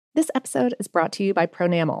This episode is brought to you by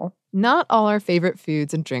Pronamel. Not all our favorite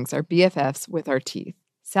foods and drinks are BFFs with our teeth.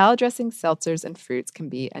 Salad dressings, seltzers, and fruits can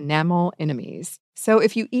be enamel enemies. So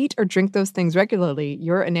if you eat or drink those things regularly,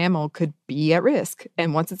 your enamel could be at risk.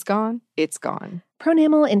 And once it's gone, it's gone.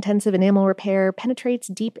 Pronamel Intensive Enamel Repair penetrates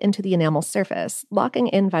deep into the enamel surface, locking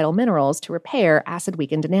in vital minerals to repair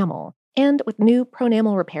acid-weakened enamel. And with new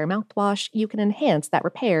Pronamel Repair mouthwash, you can enhance that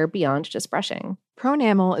repair beyond just brushing.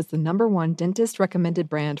 Pronamel is the #1 dentist-recommended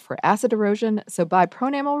brand for acid erosion, so buy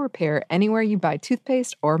Pronamel Repair anywhere you buy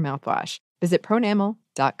toothpaste or mouthwash. Visit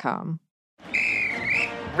pronamel.com.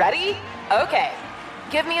 Ready? Okay.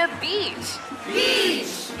 Give me a beach.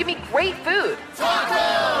 Beach! Give me great food.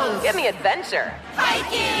 Tacos! Give me adventure.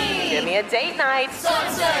 Hiking! Give me a date night.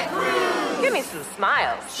 Sunset cruise! Give me some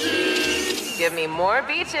smiles. Cheese! Give me more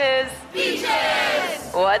beaches.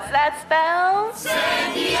 Beaches! What's that spell?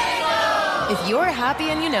 San Diego! If you're happy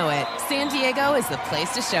and you know it, San Diego is the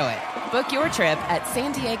place to show it. Book your trip at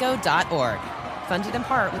sandiego.org. Funded in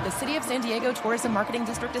part with the City of San Diego Tourism Marketing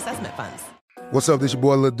District Assessment Funds. What's up, this your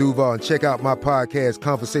boy Lil Duval, and check out my podcast,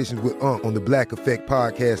 Conversations with Unc, on the Black Effect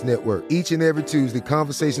Podcast Network. Each and every Tuesday,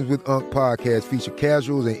 Conversations with Unc podcast feature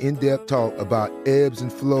casuals and in-depth talk about ebbs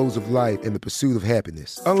and flows of life and the pursuit of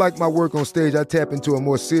happiness. Unlike my work on stage, I tap into a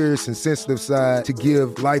more serious and sensitive side to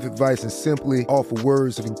give life advice and simply offer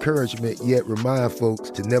words of encouragement, yet remind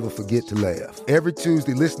folks to never forget to laugh. Every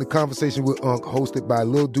Tuesday, listen to Conversation with Unc, hosted by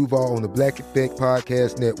Lil Duval on the Black Effect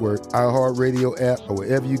Podcast Network, iHeartRadio app, or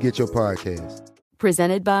wherever you get your podcasts.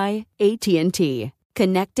 Presented by AT&T.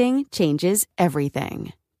 Connecting changes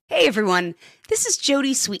everything. Hey everyone, this is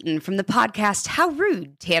Jodie Sweetin from the podcast How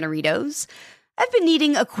Rude, Tanneritos. I've been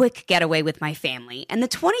needing a quick getaway with my family, and the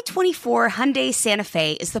 2024 Hyundai Santa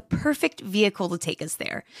Fe is the perfect vehicle to take us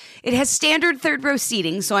there. It has standard third-row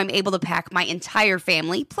seating, so I'm able to pack my entire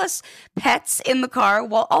family, plus pets, in the car,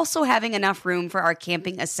 while also having enough room for our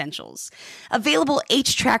camping essentials. Available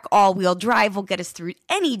H-Track all-wheel drive will get us through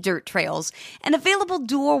any dirt trails, and available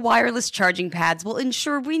dual wireless charging pads will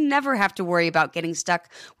ensure we never have to worry about getting stuck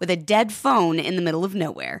with a dead phone in the middle of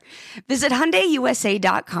nowhere. Visit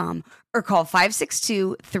HyundaiUSA.com or call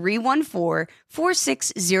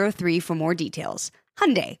 562-314-4603 for more details.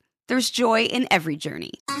 Hyundai, there's joy in every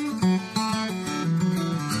journey.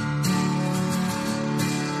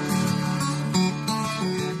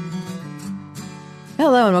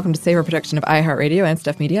 Hello and welcome to Savor Production of iHeartRadio and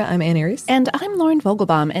Stuff Media. I'm Ann Aries. And I'm Lauren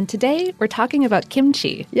Vogelbaum, and today we're talking about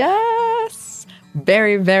kimchi. Yes!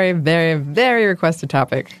 Very, very, very, very requested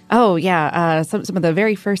topic. Oh, yeah. Some of the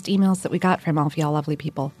very first emails that we got from all of y'all lovely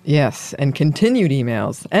people. Yes, and continued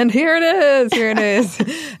emails. And here it is. Here it is.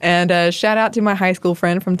 And shout out to my high school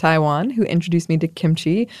friend from Taiwan who introduced me to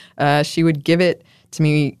kimchi. She would give it to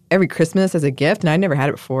me every Christmas as a gift, and I'd never had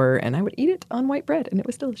it before, and I would eat it on white bread, and it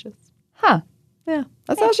was delicious. Huh. Yeah,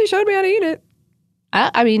 that's how she showed me how to eat it.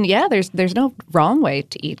 I mean, yeah, there's no wrong way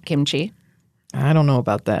to eat kimchi. I don't know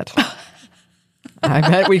about that. I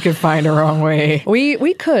bet we could find a wrong way.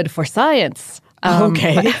 We could for science.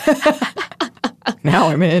 Okay. Now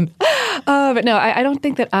I'm in. But no, I don't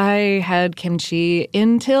think that I had kimchi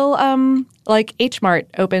until like H Mart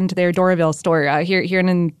opened their Doraville store here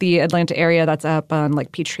in the Atlanta area. That's up on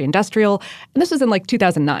like Peachtree Industrial, and this was in like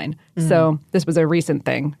 2009. So this was a recent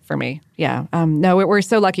thing for me. Yeah. No, we're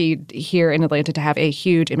so lucky here in Atlanta to have a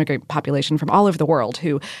huge immigrant population from all over the world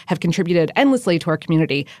who have contributed endlessly to our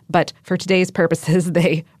community. But for today's purposes,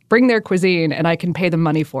 they bring their cuisine, and I can pay them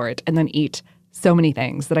money for it, and then eat so many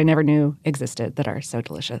things that I never knew existed that are so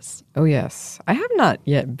delicious. Oh, yes. I have not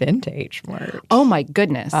yet been to H Mart. Oh, my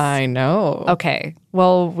goodness. I know. Okay.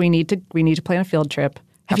 Well, we need to plan a field trip.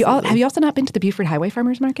 Have you also not been to the Buford Highway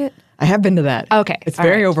Farmers Market? I have been to that. Okay. It's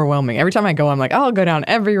very overwhelming. Every time I go, I'm like, oh, I'll go down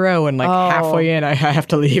every row, and like halfway in, I have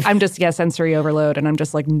to leave. I'm just, sensory overload, and I'm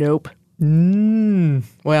just like, nope.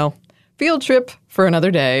 Well, field trip for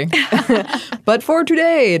another day. But for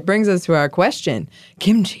today, it brings us to our question.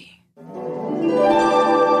 Kimchi.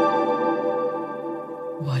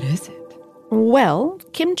 What is it? Well,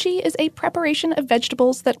 kimchi is a preparation of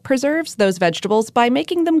vegetables that preserves those vegetables by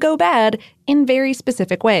making them go bad in very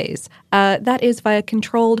specific ways. That is via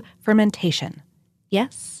controlled fermentation.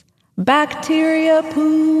 Yes, bacteria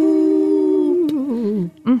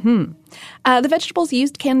poo. The vegetables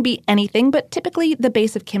used can be anything, but typically the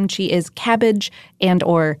base of kimchi is cabbage and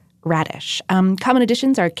or radish. Common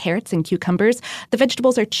additions are carrots and cucumbers. The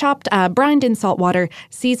vegetables are chopped, brined in salt water,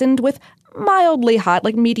 seasoned with mildly hot,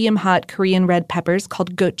 like medium hot Korean red peppers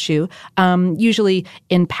called gochu, usually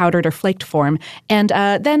in powdered or flaked form. And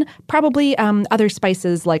then probably other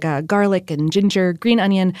spices like garlic and ginger, green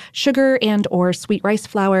onion, sugar and or sweet rice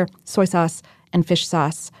flour, soy sauce, and fish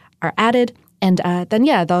sauce. are added. And then,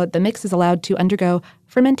 the mix is allowed to undergo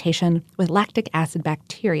fermentation with lactic acid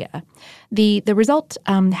bacteria. The result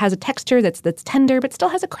has a texture that's tender but still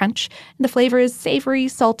has a crunch. And the flavor is savory,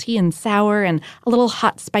 salty, and sour, and a little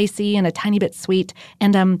hot spicy and a tiny bit sweet,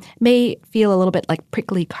 and may feel a little bit like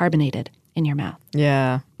prickly carbonated in your mouth.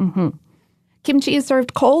 Yeah. Mm-hmm. Kimchi is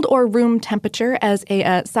served cold or room temperature as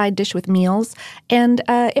a side dish with meals, and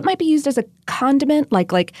it might be used as a condiment,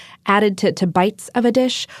 like added to bites of a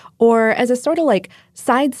dish, or as a sort of like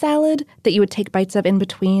side salad that you would take bites of in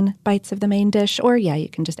between bites of the main dish, or you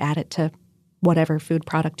can just add it to whatever food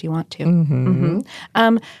product you want to.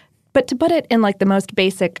 Mm-hmm. But to put it in like the most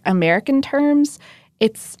basic American terms,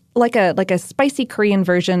 it's like a spicy Korean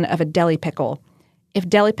version of a deli pickle. If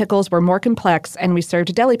deli pickles were more complex and we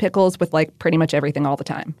served deli pickles with like pretty much everything all the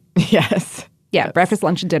time. Yes. Yeah, breakfast,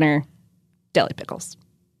 lunch, and dinner, deli pickles.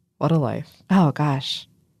 What a life. Oh, gosh.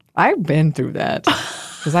 I've been through that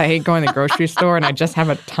because I hate going to the grocery store and I just have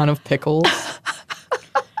a ton of pickles.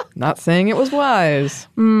 Not saying it was wise,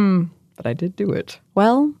 but I did do it.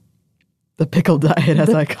 Well, the pickle diet, as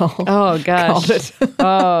I called. Oh gosh.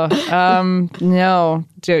 Called it. No.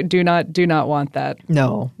 Do not want that.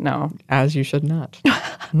 No. As you should not.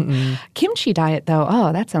 Kimchi diet, though.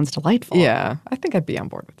 Oh, that sounds delightful. Yeah, I think I'd be on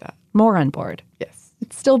board with that. More on board. Yes.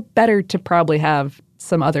 It's still better to probably have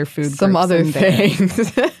some other food. Some groups other in there.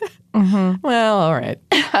 things. Mm-hmm. Well, all right.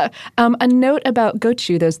 A note about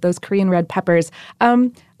gochu, those Korean red peppers.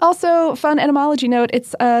 Also, fun etymology note,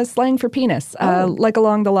 it's slang for penis, like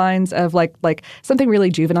along the lines of like something really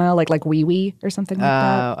juvenile, like wee-wee or something like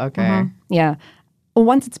that. Oh, okay. Mm-hmm. Yeah.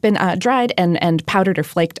 Once it's been dried and powdered or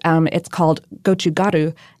flaked, it's called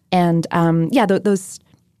gochugaru. And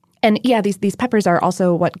these peppers are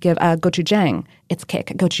also what give gochujang its kick.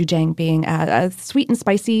 Gochujang being a sweet and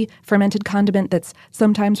spicy fermented condiment that's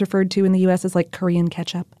sometimes referred to in the U.S. as like Korean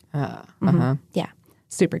ketchup. Yeah,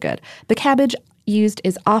 super good. The cabbage used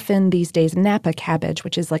is often these days Napa cabbage,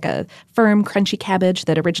 which is like a firm, crunchy cabbage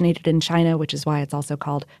that originated in China, which is why it's also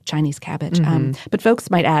called Chinese cabbage. But folks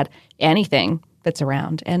might add anything that's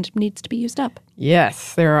around and needs to be used up.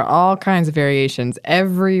 Yes, there are all kinds of variations.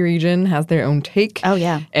 Every region has their own take. Oh,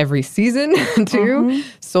 yeah. Every season, too.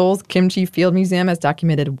 Seoul's Kimchi Field Museum has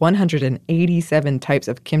documented 187 types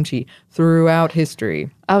of kimchi throughout history.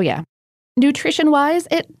 Oh, yeah. Nutrition-wise,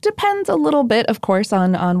 it depends a little bit, of course,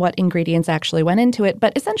 on what ingredients actually went into it,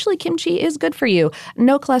 but essentially kimchi is good for you.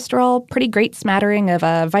 No cholesterol, pretty great smattering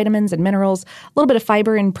of vitamins and minerals, a little bit of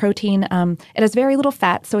fiber and protein. It has very little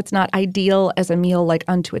fat, so it's not ideal as a meal like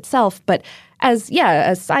unto itself, but as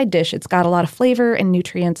a side dish, it's got a lot of flavor and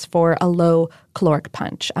nutrients for a low caloric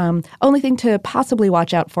punch. Only thing to possibly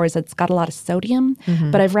watch out for is that it's got a lot of sodium.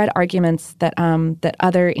 But I've read arguments that that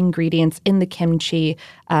other ingredients in the kimchi,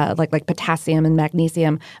 like potassium and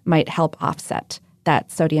magnesium, might help offset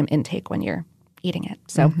that sodium intake when you're eating it.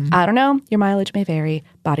 So I don't know. Your mileage may vary.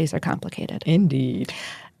 Bodies are complicated. Indeed.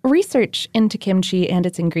 Research into kimchi and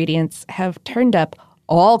its ingredients have turned up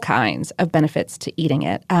all kinds of benefits to eating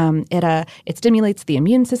it. It stimulates the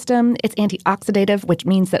immune system. It's antioxidative, which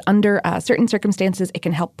means that under certain circumstances, it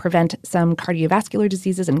can help prevent some cardiovascular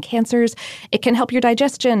diseases and cancers. It can help your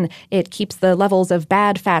digestion. It keeps the levels of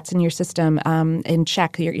bad fats in your system in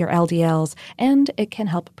check, your LDLs, and it can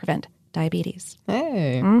help prevent diabetes.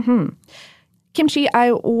 Hey. Kimchi,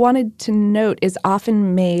 I wanted to note, is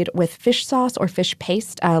often made with fish sauce or fish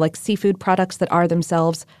paste, like seafood products that are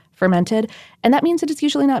themselves fermented, and that means that it's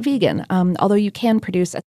usually not vegan, although you can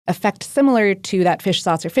produce an effect similar to that fish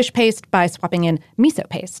sauce or fish paste by swapping in miso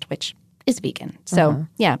paste, which is vegan. So,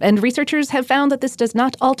 and researchers have found that this does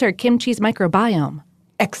not alter kimchi's microbiome.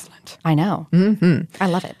 Excellent. I know. I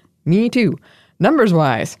love it. Me too.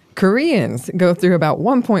 Numbers-wise, Koreans go through about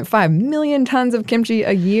 1.5 million tons of kimchi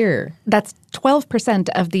a year. That's 12%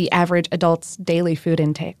 of the average adult's daily food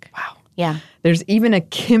intake. Wow. Yeah. There's even a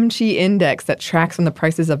kimchi index that tracks when the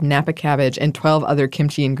prices of Napa cabbage and 12 other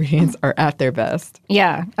kimchi ingredients are at their best.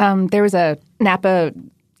 Yeah. There was a Napa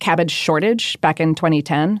cabbage shortage back in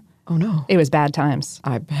 2010. Oh, no. It was bad times.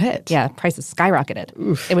 I bet. Yeah. Prices skyrocketed.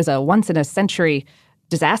 Oof. It was a once-in-a-century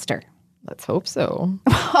disaster. Let's hope so.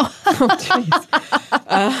 Oh,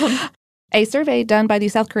 jeez. A survey done by the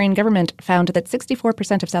South Korean government found that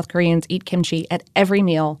 64% of South Koreans eat kimchi at every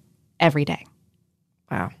meal, every day.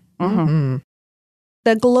 Wow.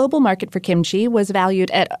 The global market for kimchi was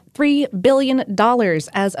valued at $3 billion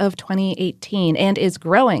as of 2018 and is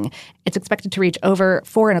growing. It's expected to reach over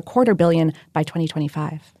 $4.25 billion by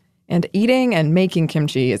 2025. And eating and making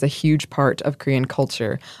kimchi is a huge part of Korean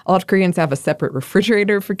culture. A lot of Koreans have a separate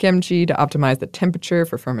refrigerator for kimchi to optimize the temperature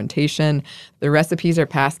for fermentation. The recipes are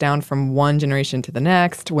passed down from one generation to the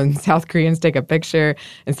next. When South Koreans take a picture,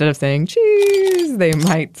 instead of saying cheese, they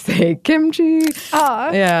might say kimchi.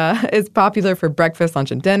 Aw. Yeah, it's popular for breakfast, lunch,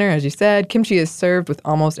 and dinner. As you said, kimchi is served with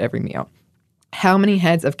almost every meal. How many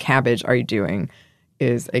heads of cabbage are you doing?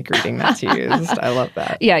 Is a greeting that's used. I love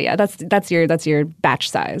that. Yeah. That's your batch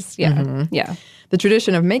size. Yeah. Yeah. The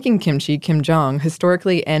tradition of making kimchi, kimjang,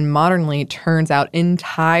 historically and modernly turns out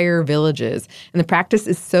entire villages. And the practice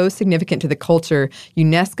is so significant to the culture,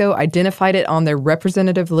 UNESCO identified it on their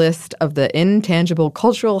representative list of the intangible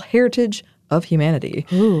cultural heritage of humanity.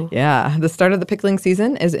 Ooh. Yeah. The start of the pickling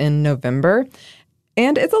season is in November.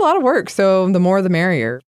 And it's a lot of work, so the more the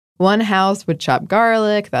merrier. One house would chop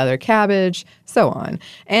garlic, the other cabbage, so on.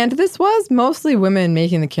 And this was mostly women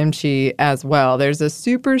making the kimchi as well. There's a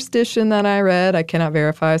superstition that I read, I cannot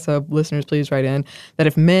verify, so listeners please write in, that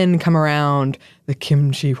if men come around, the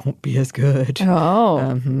kimchi won't be as good. Oh.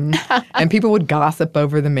 And people would gossip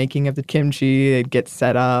over the making of the kimchi. They'd get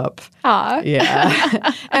set up. Aw.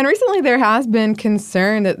 Yeah. And recently there has been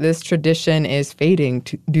concern that this tradition is fading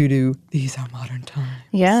due to these are modern times.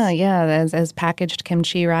 Yeah. As packaged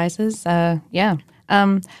kimchi rises, yeah.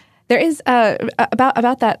 There is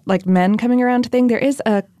about that like men coming around thing. There is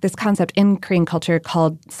this concept in Korean culture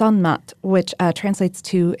called sonmat, which translates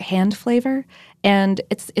to hand flavor, and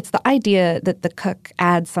it's the idea that the cook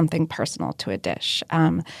adds something personal to a dish.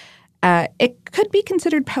 It could be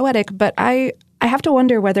considered poetic, but I have to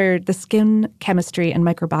wonder whether the skin chemistry and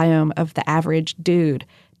microbiome of the average dude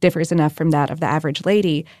differs enough from that of the average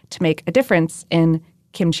lady to make a difference in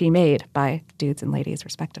kimchi made by dudes and ladies,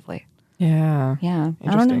 respectively. Yeah. Yeah. Interesting.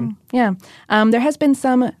 I don't know. Yeah. There has been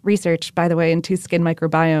some research, by the way, into skin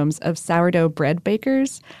microbiomes of sourdough bread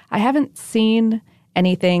bakers. I haven't seen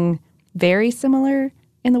anything very similar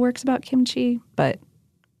in the works about kimchi, but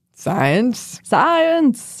Science.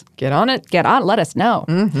 Get on it. Let us know.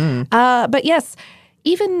 Mm-hmm. But yes,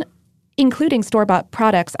 even including store-bought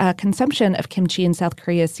products, consumption of kimchi in South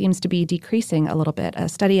Korea seems to be decreasing a little bit. A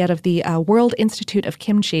study out of the World Institute of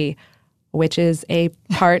Kimchi, which is a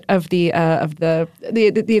part of the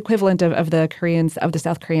equivalent of the Koreans of the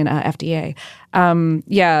South Korean FDA.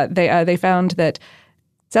 They found that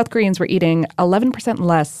South Koreans were eating 11%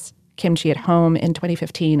 less kimchi at home in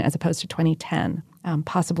 2015 as opposed to 2010,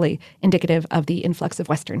 possibly indicative of the influx of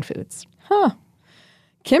Western foods. Huh.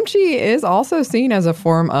 Kimchi is also seen as a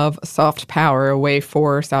form of soft power, a way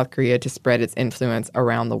for South Korea to spread its influence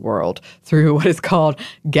around the world through what is called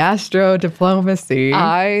gastro-diplomacy.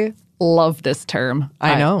 I love this term.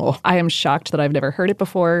 I know. I am shocked that I've never heard it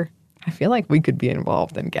before. I feel like we could be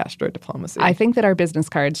involved in gastro-diplomacy. I think that our business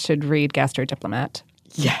cards should read gastro-diplomat.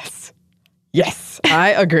 Yes, I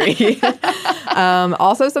agree.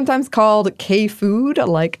 Also sometimes called K-food,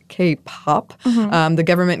 like K-pop. Mm-hmm. The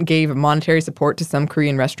government gave monetary support to some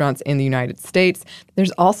Korean restaurants in the United States.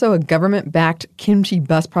 There's also a government-backed kimchi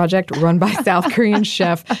bus project run by South Korean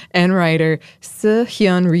chef and writer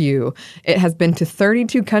Seo-hyun Ryu. It has been to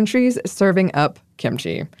 32 countries serving up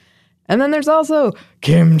kimchi. And then there's also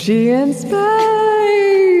kimchi in space.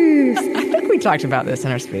 I think we talked about this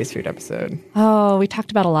in our space food episode. Oh, we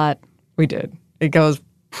talked about a lot. We did. It goes...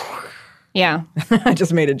 Yeah. I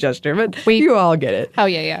just made a gesture, but you all get it. Oh,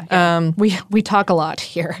 yeah. We talk a lot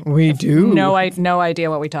here. We do. No idea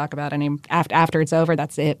what we talk about. After it's over,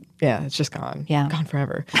 that's it. Yeah, it's just gone. Yeah. Gone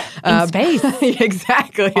forever. In space.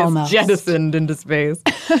 Exactly. Almost. It's jettisoned into space.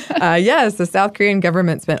 Yes, the South Korean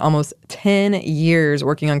government spent almost 10 years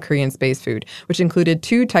working on Korean space food, which included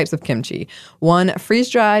 2 types of kimchi, one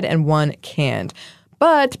freeze-dried and one canned.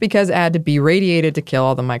 But because it had to be radiated to kill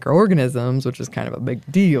all the microorganisms, which is kind of a big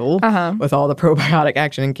deal with all the probiotic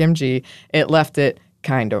action in kimchi, it left it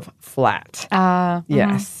kind of flat.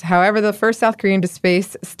 Yes. However, the first South Korean to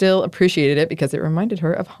space still appreciated it because it reminded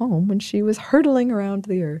her of home when she was hurtling around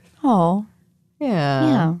the Earth. Oh.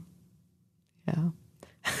 Yeah.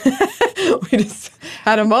 We just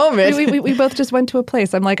had a moment. We both just went to a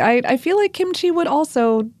place. I'm like, I feel like kimchi would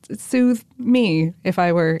also soothe me if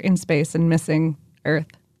I were in space and missing Earth.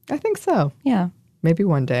 I think so. Yeah. Maybe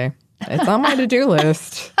one day. It's on my to-do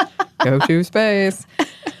list. Go to space.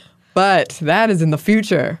 But that is in the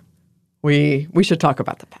future. We should talk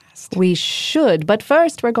about the past. We should. But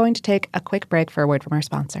first, we're going to take a quick break for a word from our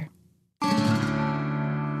sponsor.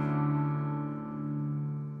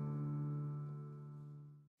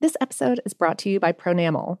 This episode is brought to you by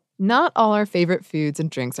Pronamel. Not all our favorite foods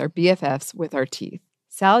and drinks are BFFs with our teeth.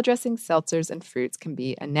 salad dressings, seltzers, and fruits can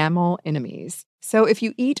be enamel enemies. So if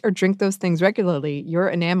you eat or drink those things regularly, your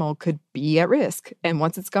enamel could be at risk. And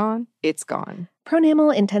once it's gone, it's gone.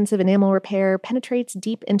 Pronamel Intensive Enamel Repair penetrates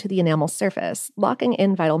deep into the enamel surface, locking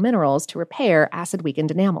in vital minerals to repair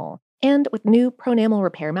acid-weakened enamel. And with new Pronamel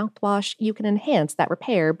Repair mouthwash, you can enhance that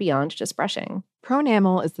repair beyond just brushing.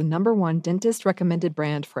 Pronamel is the #1 dentist-recommended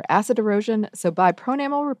brand for acid erosion, so buy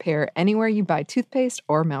Pronamel Repair anywhere you buy toothpaste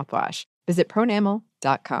or mouthwash. Visit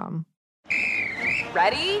pronamel.com.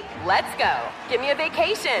 Ready? Let's go. Give me a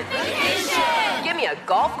vacation. Vacation! Give me a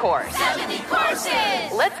golf course. 70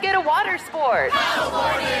 courses! Let's get a water sport.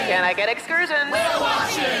 Paddleboarding! Can I get excursions? Whale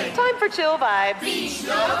watching! Time for chill vibes. Beach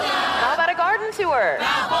yoga! How about a garden tour?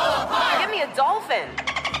 Balboa Park! Give me a dolphin.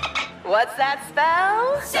 What's that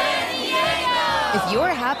spell? San Diego! If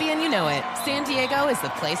you're happy and you know it, San Diego is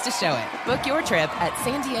the place to show it. Book your trip at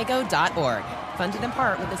sandiego.org. Funded in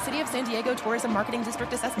part with the City of San Diego Tourism Marketing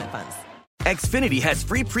District Assessment Funds. Xfinity has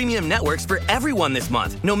free premium networks for everyone this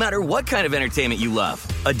month, no matter what kind of entertainment you love.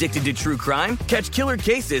 Addicted to true crime? Catch killer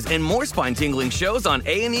cases and more spine-tingling shows on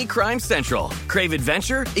A&E Crime Central. Crave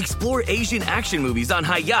adventure? Explore Asian action movies on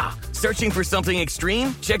Hi-Ya. Searching for something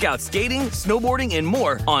extreme? Check out skating, snowboarding, and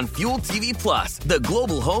more on Fuel TV Plus, the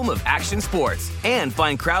global home of action sports. And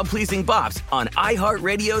find crowd-pleasing bops on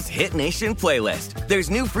iHeartRadio's Hit Nation playlist. There's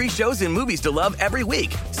new free shows and movies to love every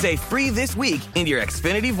week. Say free this week in your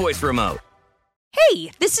Xfinity voice remote.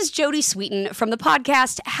 Hey, this is Jody Sweeten from the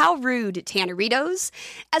podcast How Rude, Tanneritos.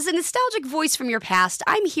 As a nostalgic voice from your past,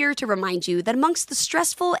 I'm here to remind you that amongst the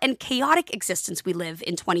stressful and chaotic existence we live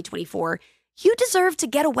in 2024, you deserve to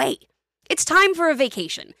get away. It's time for a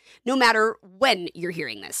vacation, no matter when you're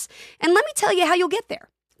hearing this. And let me tell you how you'll get there.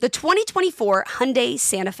 The 2024 Hyundai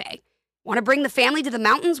Santa Fe. Want to bring the family to the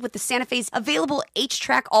mountains with the Santa Fe's available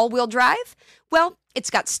H-Track all-wheel drive? Well,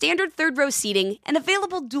 it's got standard third-row seating and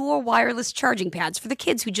available dual wireless charging pads for the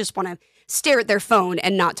kids who just want to stare at their phone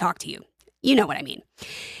and not talk to you. You know what I mean.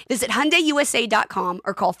 Visit HyundaiUSA.com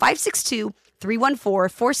or call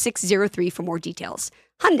 562-314-4603 for more details.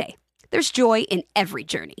 Hyundai, there's joy in every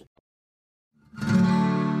journey. And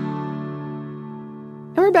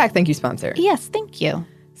we're back. Thank you, sponsor. Yes, thank you.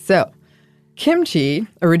 So, kimchi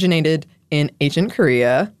originated in ancient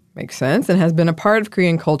Korea, makes sense, and has been a part of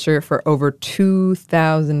Korean culture for over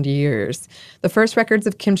 2,000 years. The first records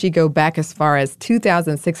of kimchi go back as far as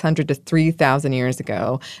 2,600 to 3,000 years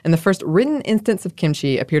ago, and the first written instance of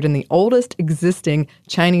kimchi appeared in the oldest existing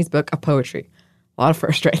Chinese book of poetry. A lot of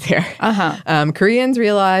first right there. Koreans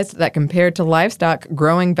realized that compared to livestock,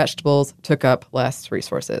 growing vegetables took up less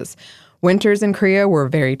resources. Winters in Korea were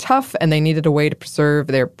very tough, and they needed a way to preserve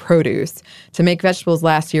their produce. To make vegetables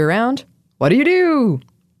last year-round, what do?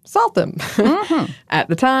 Salt them. At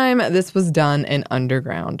the time, this was done in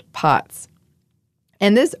underground pots.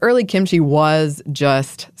 And this early kimchi was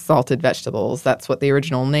just salted vegetables. That's what the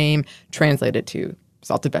original name translated to,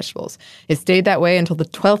 salted vegetables. It stayed that way until the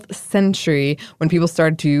 12th century when people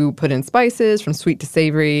started to put in spices from sweet to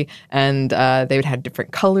savory, and they would have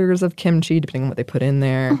different colors of kimchi depending on what they put in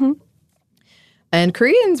there. And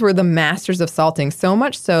Koreans were the masters of salting, so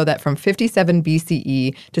much so that from 57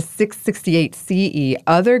 BCE to 668 CE,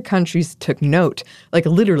 other countries took note. Like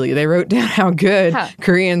literally, they wrote down how good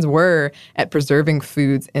Koreans were at preserving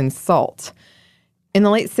foods in salt. In the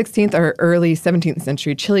late 16th or early 17th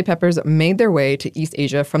century, chili peppers made their way to East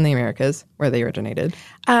Asia from the Americas, where they originated.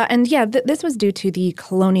 This was due to the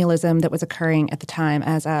colonialism that was occurring at the time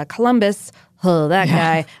as Columbus,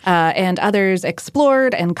 guy, and others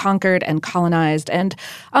explored and conquered and colonized, and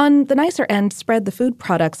on the nicer end, spread the food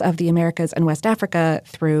products of the Americas and West Africa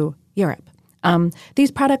through Europe.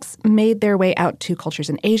 These products made their way out to cultures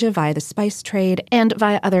in Asia via the spice trade and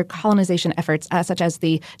via other colonization efforts, such as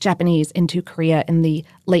the Japanese into Korea in the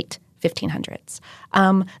late 1500s.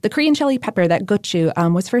 The Korean chili pepper, that gochu,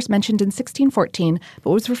 was first mentioned in 1614,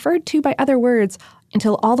 but was referred to by other words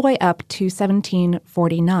until all the way up to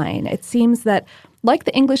 1749. It seems that, like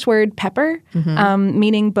the English word pepper,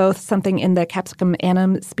 meaning both something in the Capsicum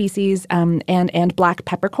annuum species and black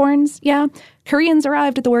peppercorns, Koreans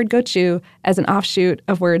arrived at the word gochu as an offshoot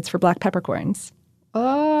of words for black peppercorns.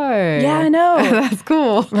 Oh. Yeah, I know. That's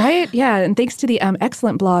cool. Right? Yeah, and thanks to the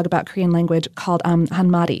excellent blog about Korean language called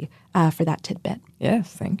Hanmari for that tidbit.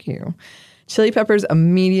 Yes, thank you. Chili peppers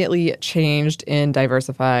immediately changed and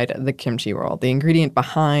diversified the kimchi world, the ingredient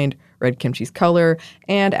behind red kimchi's color,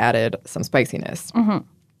 and added some spiciness.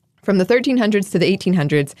 From the 1300s to the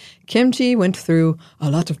 1800s, kimchi went through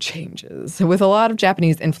a lot of changes, with a lot of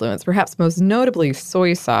Japanese influence, perhaps most notably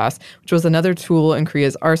soy sauce, which was another tool in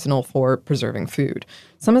Korea's arsenal for preserving food.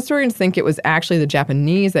 Some historians think it was actually the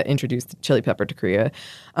Japanese that introduced chili pepper to Korea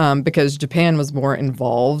because Japan was more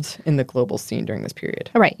involved in the global scene during this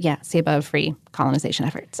period. Right, yeah, see above free colonization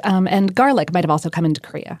efforts. And garlic might have also come into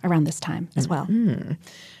Korea around this time as well. Mm-hmm.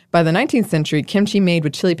 By the 19th century, kimchi made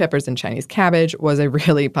with chili peppers and Chinese cabbage was a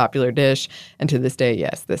really popular dish. And to this day,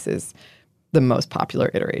 yes, this is the most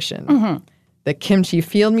popular iteration. Mm-hmm. The Kimchi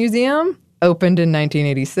Field Museum opened in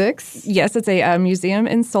 1986. Yes, it's a museum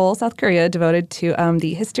in Seoul, South Korea, devoted to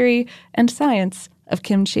the history and science of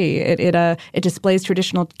kimchi. It displays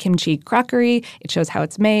traditional kimchi crockery. It shows how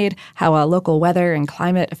it's made, how local weather and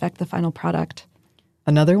climate affect the final product.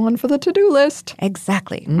 Another one for the to-do list.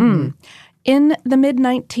 Exactly. Mm. In the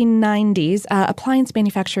mid-1990s, appliance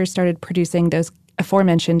manufacturers started producing those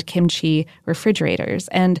aforementioned kimchi refrigerators.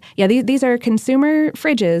 And yeah, these are consumer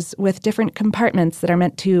fridges with different compartments that are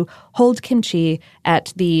meant to hold kimchi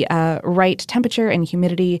at the right temperature and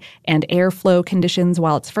humidity and airflow conditions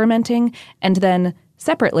while it's fermenting, and then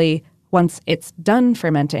separately once it's done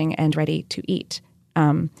fermenting and ready to eat.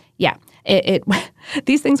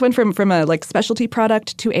 These things went from a specialty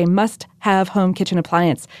product to a must-have home kitchen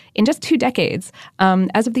appliance in just 2 decades.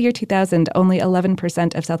 As of the year 2000, only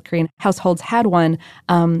 11% of South Korean households had one,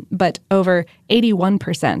 but over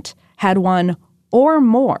 81% had one or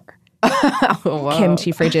more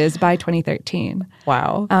kimchi fridges by 2013.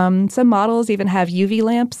 Wow. Some models even have UV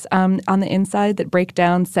lamps on the inside that break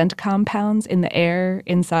down scent compounds in the air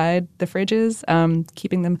inside the fridges,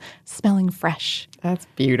 keeping them smelling fresh. That's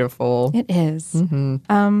beautiful. It is.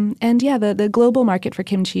 Mm-hmm. And yeah, the global market for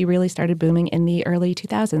kimchi really started booming in the early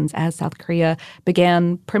 2000s as South Korea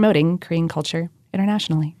began promoting Korean culture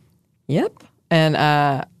internationally. Yep. And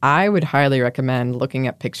I would highly recommend looking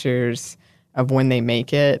at pictures of when they're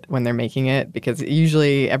making it, because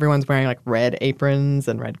usually everyone's wearing red aprons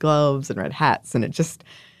and red gloves and red hats, and it just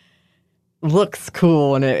looks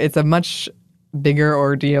cool, and it's a much bigger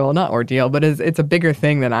but it's a bigger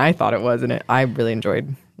thing than I thought it was, and I really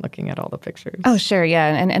enjoyed looking at all the pictures. Oh, sure, yeah,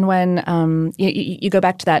 and when you go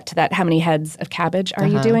back to that how many heads of cabbage are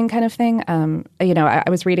you doing kind of thing, I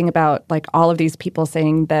was reading about all of these people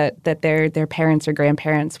saying that their parents or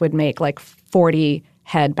grandparents would make 40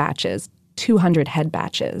 head batches, 200 head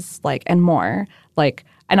batches, and more.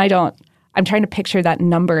 I'm trying to picture that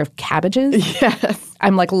number of cabbages. Yes.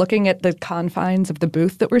 I'm looking at the confines of the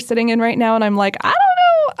booth that we're sitting in right now, and I'm I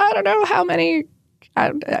don't know how many.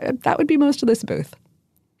 That would be most of this booth.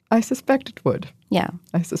 I suspect it would. Yeah.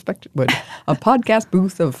 I suspect it would. A podcast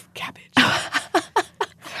booth of cabbage.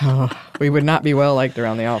 We would not be well liked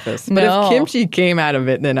around the office. But if kimchi came out of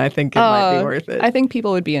it, then I think it might be worth it. I think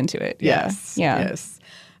people would be into it. Yeah. Yes. Yeah. Yes.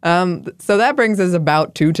 So that brings us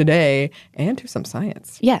about to today and to some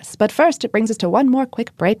science. Yes, but first it brings us to one more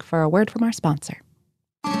quick break for a word from our sponsor.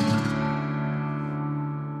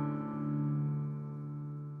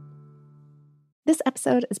 This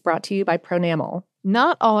episode is brought to you by Pronamel.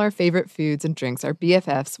 Not all our favorite foods and drinks are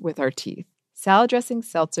BFFs with our teeth. Salad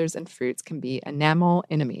dressings, seltzers, and fruits can be enamel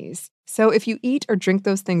enemies. So if you eat or drink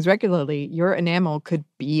those things regularly, your enamel could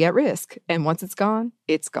be at risk. And once it's gone,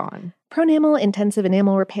 it's gone. Pronamel Intensive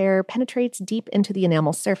Enamel Repair penetrates deep into the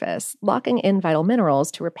enamel surface, locking in vital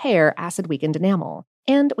minerals to repair acid-weakened enamel.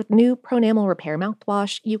 And with new Pronamel Repair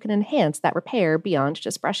mouthwash, you can enhance that repair beyond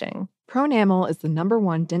just brushing. Pronamel is the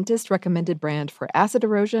 #1 dentist-recommended brand for acid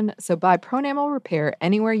erosion, so buy Pronamel Repair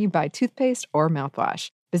anywhere you buy toothpaste or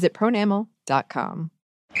mouthwash. Visit pronamel.com.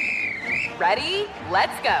 Ready?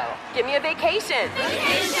 Let's go. Give me a vacation.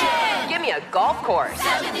 Vacation! Give me a golf course.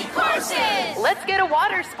 70 courses! Let's get a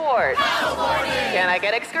water sport. Paddleboarding! Can I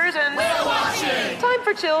get excursions? Whale watching! Time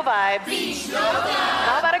for chill vibes. Beach yoga!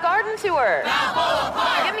 How about a garden tour? Balboa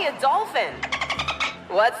Park! Give me a dolphin.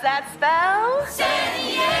 What's that spell? San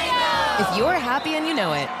Diego! If you're happy and you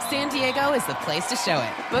know it, San Diego is the place to show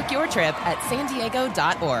it. Book your trip at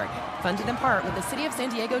sandiego.org. Funded in part with the City of San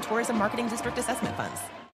Diego Tourism Marketing District Assessment Funds.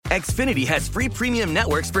 Xfinity has free premium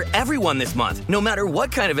networks for everyone this month, no matter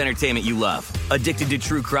what kind of entertainment you love. Addicted to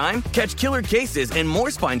true crime? Catch killer cases and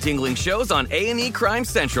more spine-tingling shows on A&E Crime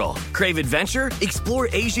Central. Crave adventure? Explore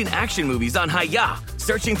Asian action movies on Hi-YAH.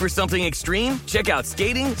 Searching for something extreme? Check out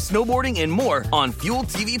skating, snowboarding, and more on Fuel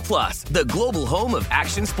TV Plus, the global home of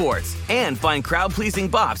action sports. And find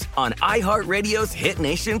crowd-pleasing bops on iHeartRadio's Hit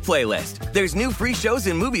Nation playlist. There's new free shows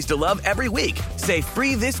and movies to love every week. Say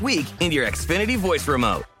free this week in your Xfinity voice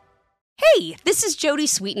remote. Hey, this is Jodie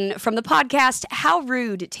Sweetin from the podcast How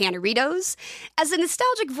Rude, Tanneritos. As a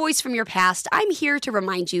nostalgic voice from your past, I'm here to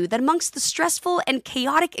remind you that amongst the stressful and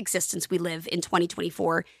chaotic existence we live in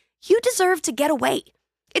 2024, you deserve to get away.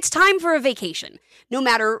 It's time for a vacation, no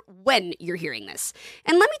matter when you're hearing this.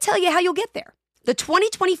 And let me tell you how you'll get there. The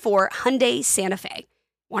 2024 Hyundai Santa Fe.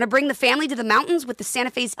 Want to bring the family to the mountains with the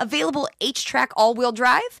Santa Fe's available H-Track all-wheel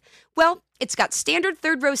drive? Well, it's got standard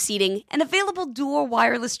third-row seating and available dual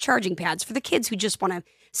wireless charging pads for the kids who just want to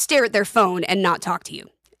stare at their phone and not talk to you.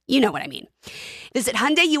 You know what I mean. Visit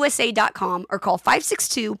HyundaiUSA.com or call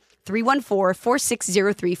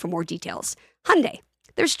 562-314-4603 for more details. Hyundai,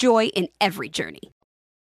 there's joy in every journey.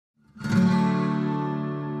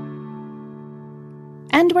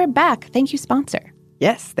 And we're back. Thank you, sponsor.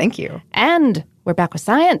 Yes, thank you. And we're back with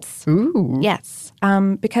science. Ooh. Yes.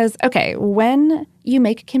 Because, okay, when you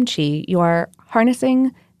make kimchi, you are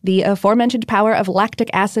harnessing the aforementioned power of lactic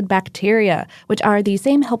acid bacteria, which are the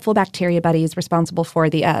same helpful bacteria buddies responsible for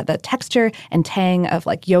the texture and tang of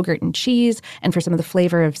like yogurt and cheese, and for some of the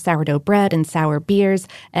flavor of sourdough bread and sour beers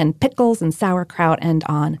and pickles and sauerkraut and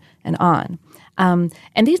on and on. And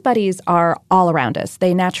these buddies are all around us.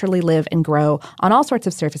 They naturally live and grow on all sorts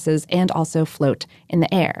of surfaces and also float in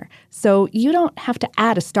the air. So you don't have to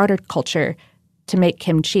add a starter culture to make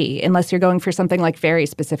kimchi unless you're going for something like very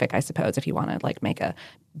specific, I suppose, if you want to like make a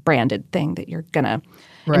branded thing that you're going to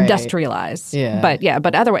industrialize. Yeah.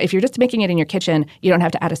 But otherwise, if you're just making it in your kitchen, you don't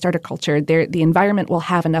have to add a starter culture. The environment will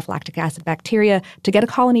have enough lactic acid bacteria to get a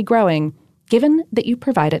colony growing, given that you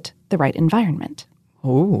provide it the right environment.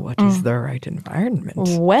 Oh, what is the right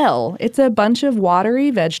environment? Well, it's a bunch of watery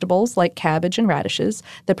vegetables like cabbage and radishes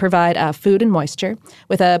that provide food and moisture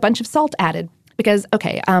with a bunch of salt added. Because,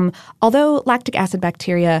 although lactic acid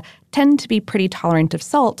bacteria tend to be pretty tolerant of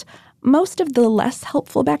salt, most of the less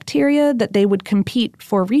helpful bacteria that they would compete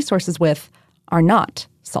for resources with are not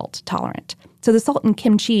salt tolerant. So the salt in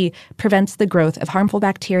kimchi prevents the growth of harmful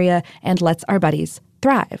bacteria and lets our buddies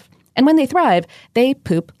thrive. And when they thrive, they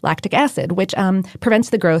poop lactic acid, which prevents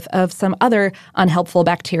the growth of some other unhelpful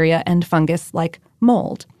bacteria and fungus like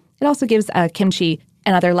mold. It also gives kimchi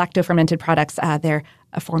and other lacto-fermented products their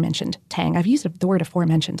aforementioned tang. I've used the word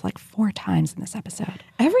aforementioned like 4 times in this episode.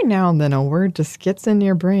 Every now and then a word just gets in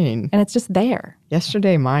your brain. And it's just there.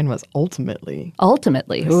 Yesterday mine was ultimately.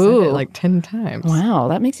 Ultimately. I said it like 10 times. Wow,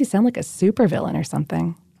 that makes you sound like a supervillain or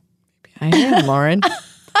something. I am, Lauren.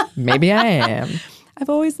 Maybe I am. I've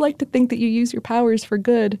always liked to think that you use your powers for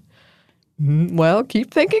good. Well,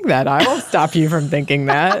 keep thinking that. I won't stop you from thinking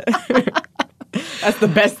that. That's the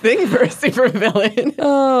best thing for a supervillain.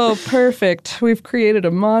 Oh, perfect. We've created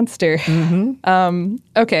a monster. Mm-hmm.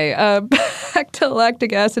 Okay, back to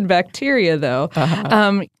lactic acid bacteria, though.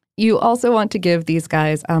 You also want to give these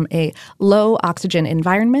guys a low oxygen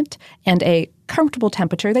environment and a comfortable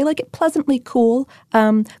temperature. They like it pleasantly cool.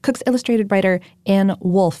 Cook's Illustrated writer Anne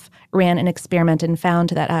Wolfe ran an experiment and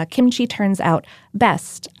found that kimchi turns out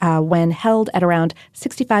best when held at around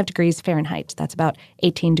 65 degrees Fahrenheit. That's about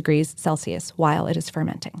 18 degrees Celsius while it is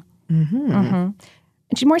fermenting.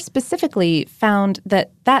 And she more specifically found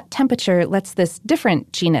that temperature lets this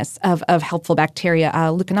different genus of helpful bacteria,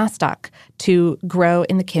 Leuconostoc, to grow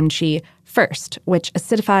in the kimchi first, which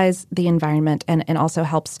acidifies the environment and also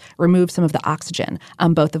helps remove some of the oxygen,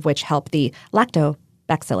 both of which help the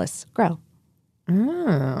lactobacillus grow.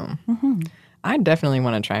 I definitely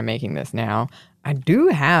want to try making this now. I do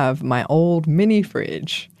have my old mini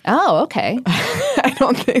fridge. Oh, okay. I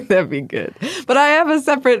don't think that'd be good. But I have a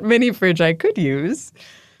separate mini fridge I could use.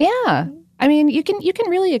 Yeah. I mean, you can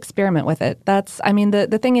really experiment with it. That's, I mean,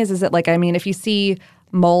 the thing is that, like, I mean, if you see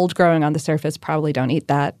mold growing on the surface, probably don't eat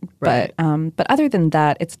that. Right. But other than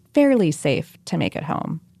that, it's fairly safe to make at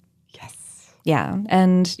home. Yeah.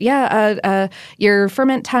 And your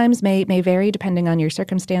ferment times may vary depending on your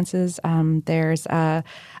circumstances. There's a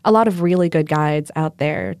lot of really good guides out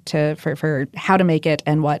there for how to make it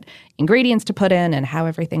and what ingredients to put in and how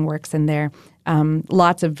everything works in there.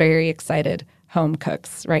 Lots of very excited home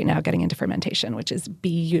cooks right now getting into fermentation, which is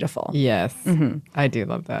beautiful. Yes. I do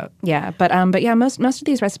love that. Yeah. But most of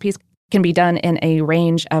these recipes can be done in a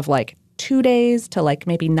range of like 2 days to like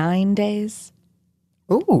maybe 9 days.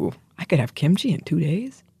 Ooh. I could have kimchi in 2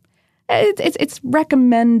 days. It's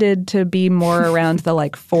recommended to be more around the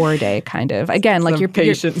like 4-day kind of. Again, like your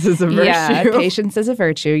patience is a virtue. Yeah, patience is a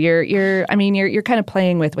virtue. You're kind of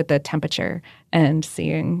playing with the temperature and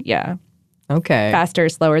seeing, okay, faster or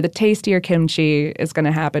slower. The tastier kimchi is going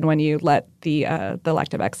to happen when you let the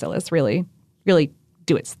lactobacillus really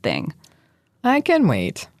do its thing. I can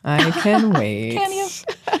wait. Can you?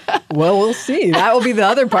 Well, we'll see. That will be the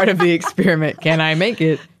other part of the experiment. Can I make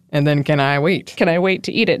it And then can I wait? Can I wait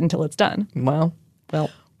to eat it until it's done? Well,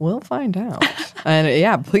 we'll find out. And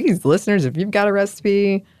yeah, please, listeners, if you've got a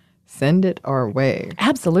recipe, send it our way.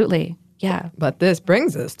 Absolutely. Yeah. But this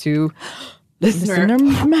brings us to listener.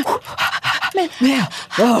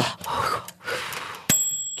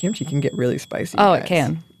 Kimchi can get really spicy. Oh, guys. it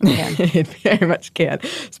can. It very much can.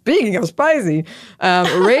 Speaking of spicy,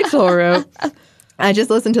 Rachel wrote, I just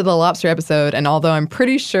listened to the lobster episode, and although I'm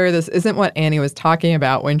pretty sure this isn't what Annie was talking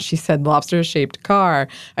about when she said lobster-shaped car,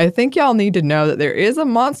 I think y'all need to know that there is a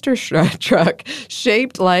monster truck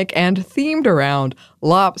shaped like and themed around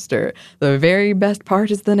lobster. The very best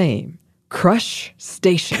part is the name, Crush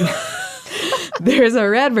Station. There's a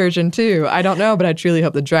red version, too. I don't know, but I truly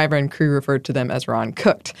hope the driver and crew referred to them as Ron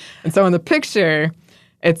Cooked. And so in the picture,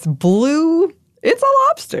 it's blue. It's a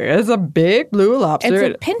lobster. It's a big blue lobster.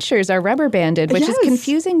 And so pinchers are rubber banded, which is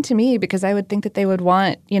confusing to me because I would think that they would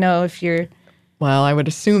want, if you're... Well, I would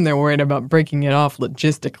assume they're worried about breaking it off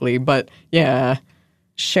logistically, but yeah.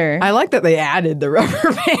 Sure. I like that they added the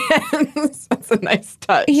rubber bands. That's a nice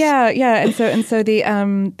touch. Yeah. And so the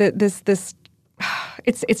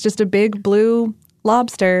it's just a big blue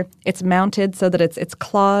lobster. It's mounted so that its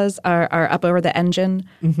claws are up over the engine,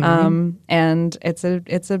 and it's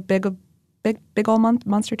a big old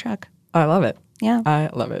monster truck. I love it. Yeah, I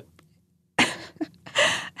love it.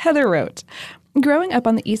 Heather wrote, growing up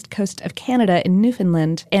on the east coast of Canada in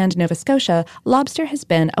Newfoundland and Nova Scotia, lobster has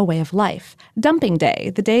been a way of life. Dumping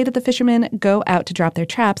day, the day that the fishermen go out to drop their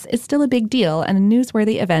traps, is still a big deal and a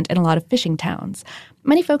newsworthy event in a lot of fishing towns.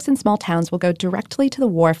 Many folks in small towns will go directly to the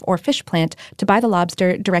wharf or fish plant to buy the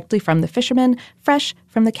lobster directly from the fishermen, fresh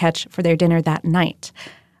from the catch for their dinner that night.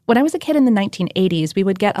 When I was a kid in the 1980s, we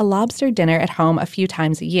would get a lobster dinner at home a few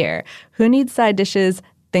times a year. Who needs side dishes?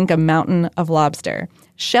 Think a mountain of lobster.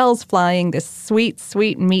 Shells flying, this sweet,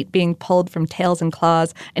 sweet meat being pulled from tails and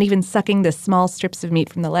claws, and even sucking the small strips of meat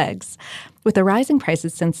from the legs. With the rising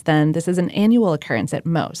prices since then, this is an annual occurrence at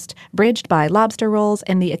most, bridged by lobster rolls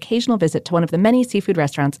and the occasional visit to one of the many seafood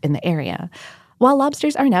restaurants in the area. While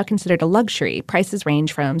lobsters are now considered a luxury, prices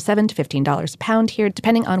range from $7 to $15 a pound here,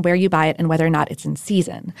 depending on where you buy it and whether or not it's in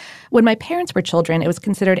season. When my parents were children, it was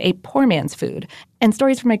considered a poor man's food. And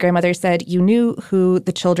stories from my grandmother said you knew who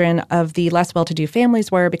the children of the less well-to-do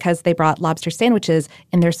families were because they brought lobster sandwiches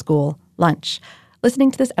in their school lunch. Listening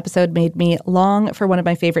to this episode made me long for one of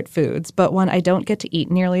my favorite foods, but one I don't get to eat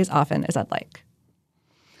nearly as often as I'd like.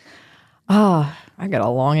 I got a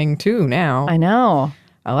longing too now. I know.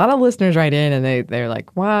 A lot of listeners write in and they're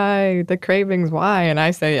like, why? The cravings, why? And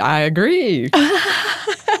I say, I agree.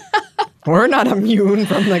 We're not immune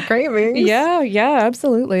from the cravings. Yeah,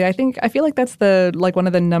 absolutely. I feel like that's one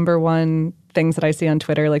of the number one things that I see on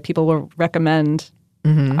Twitter. Like people will recommend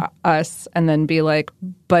us and then be like,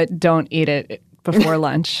 but don't eat it before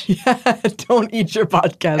lunch. Yeah, don't eat your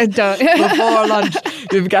podcast don't. before lunch.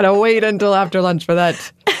 You've got to wait until after lunch for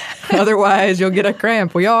that. Otherwise, you'll get a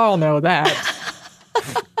cramp. We all know that.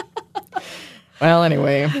 Well,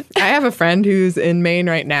 anyway, I have a friend who's in Maine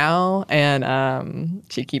right now, and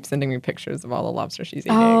she keeps sending me pictures of all the lobster she's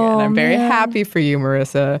eating. And I'm very happy for you,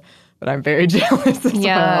 Marissa, but I'm very jealous as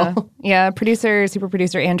well. Yeah, super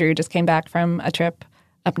producer Andrew just came back from a trip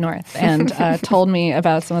up north and told me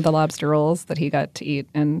about some of the lobster rolls that he got to eat,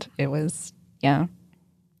 and it was, it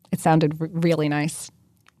sounded really nice.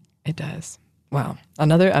 It does. Wow.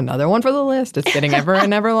 Another one for the list. It's getting ever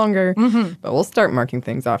and ever longer. But we'll start marking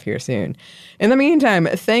things off here soon. In the meantime,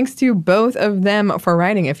 thanks to both of them for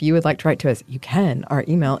writing. If you would like to write to us, you can. Our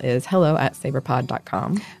email is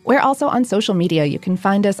hello@saberpod.com. We're also on social media. You can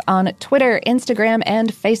find us on Twitter, Instagram,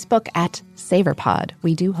 and Facebook at SaverPod.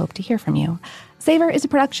 We do hope to hear from you. Savor is a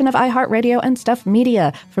production of iHeartRadio and Stuff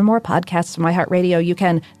Media. For more podcasts from iHeartRadio, you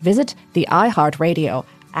can visit the iHeartRadio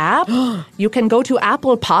app. You can go to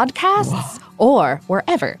Apple Podcasts or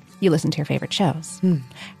wherever you listen to your favorite shows.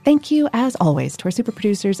 Thank you, as always, to our super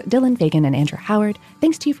producers, Dylan Fagan and Andrew Howard.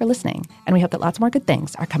 Thanks to you for listening, and we hope that lots more good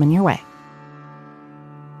things are coming your way.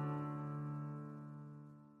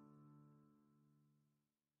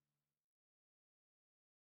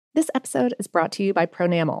 This episode is brought to you by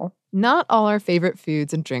Pronamel. Not all our favorite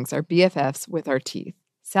foods and drinks are BFFs with our teeth.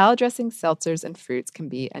 Salad dressings, seltzers, and fruits can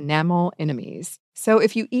be enamel enemies. So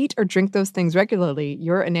if you eat or drink those things regularly,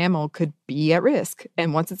 your enamel could be at risk.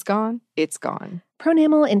 And once it's gone, it's gone.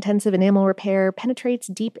 Pronamel Intensive Enamel Repair penetrates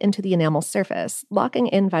deep into the enamel surface, locking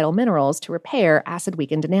in vital minerals to repair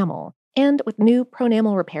acid-weakened enamel. And with new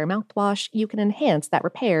Pronamel Repair mouthwash, you can enhance that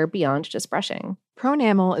repair beyond just brushing.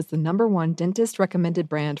 Pronamel is the #1 dentist-recommended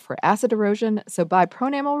brand for acid erosion, so buy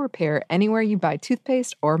Pronamel Repair anywhere you buy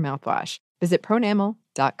toothpaste or mouthwash. Visit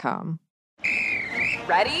pronamel.com.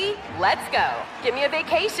 Ready? Let's go. Give me a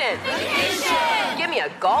vacation. Vacation. Give me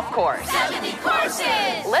a golf course. 70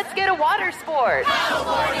 courses. Let's get a water sport.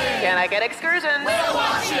 Paddleboarding. Can I get excursions? Whale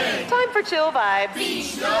watching. Time for chill vibes.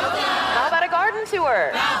 Beach yoga. How about a garden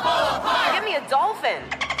tour? Balboa Park. Give me a dolphin.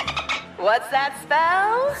 What's that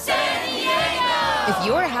spell? San Diego. If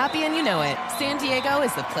you're happy and you know it, San Diego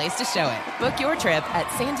is the place to show it. Book your trip at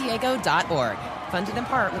sandiego.org. Funded in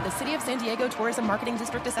part with the City of San Diego Tourism Marketing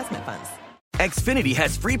District Assessment Funds. Xfinity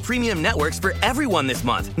has free premium networks for everyone this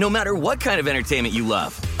month, no matter what kind of entertainment you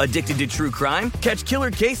love. Addicted to true crime? Catch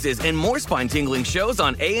killer cases and more spine-tingling shows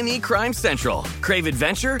on A&E Crime Central. Crave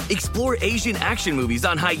adventure? Explore Asian action movies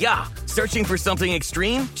on Hi-Ya. Searching for something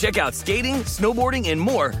extreme? Check out skating, snowboarding, and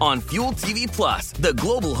more on Fuel TV Plus, the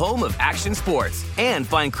global home of action sports. And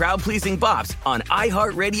find crowd-pleasing bops on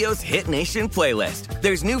iHeartRadio's Hit Nation playlist.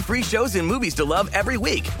 There's new free shows and movies to love every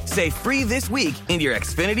week. Say free this week in your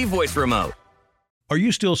Xfinity voice remote. Are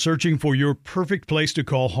you still searching for your perfect place to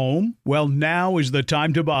call home? Well, now is the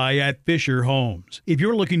time to buy at Fisher Homes. If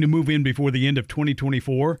you're looking to move in before the end of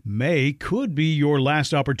 2024, May could be your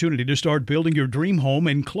last opportunity to start building your dream home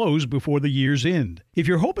and close before the year's end. If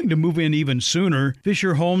you're hoping to move in even sooner,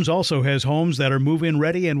 Fisher Homes also has homes that are move-in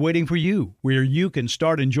ready and waiting for you, where you can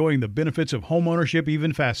start enjoying the benefits of homeownership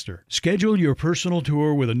even faster. Schedule your personal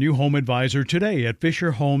tour with a new home advisor today at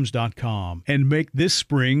FisherHomes.com and make this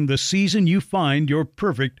spring the season you find your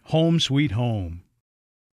perfect home sweet home.